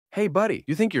Hey buddy,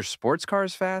 you think your sports car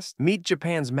is fast? Meet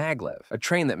Japan's Maglev, a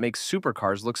train that makes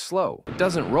supercars look slow. It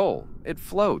doesn't roll, it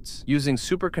floats. Using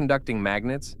superconducting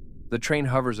magnets, the train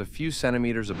hovers a few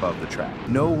centimeters above the track.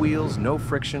 No wheels, no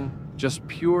friction, just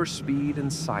pure speed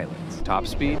and silence. Top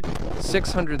speed?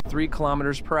 603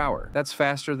 kilometers per hour. That's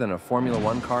faster than a Formula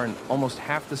One car and almost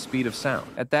half the speed of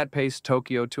sound. At that pace,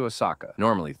 Tokyo to Osaka,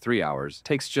 normally 3 hours,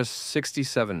 takes just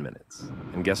 67 minutes.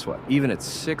 And guess what? Even at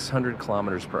 600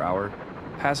 kilometers per hour,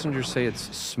 passengers say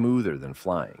it's smoother than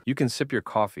flying. You can sip your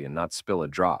coffee and not spill a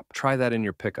drop. Try that in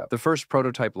your pickup. The first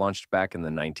prototype launched back in the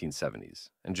 1970s,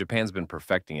 and Japan's been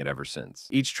perfecting it ever since.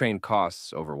 Each train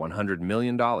costs over $100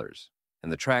 million,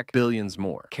 and the track billions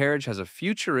more. Carriage has a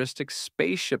futuristic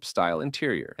spaceship-style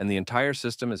interior, and the entire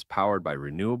system is powered by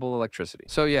renewable electricity.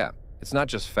 So yeah, it's not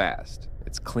just fast.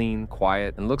 It's clean,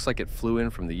 quiet, and looks like it flew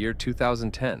in from the year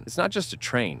 2010. It's not just a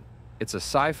train. It's a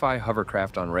sci-fi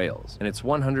hovercraft on rails, and it's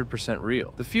 100%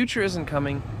 real. The future isn't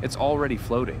coming, it's already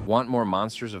floating. Want more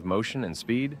monsters of motion and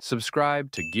speed?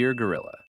 Subscribe to Gear Gorilla.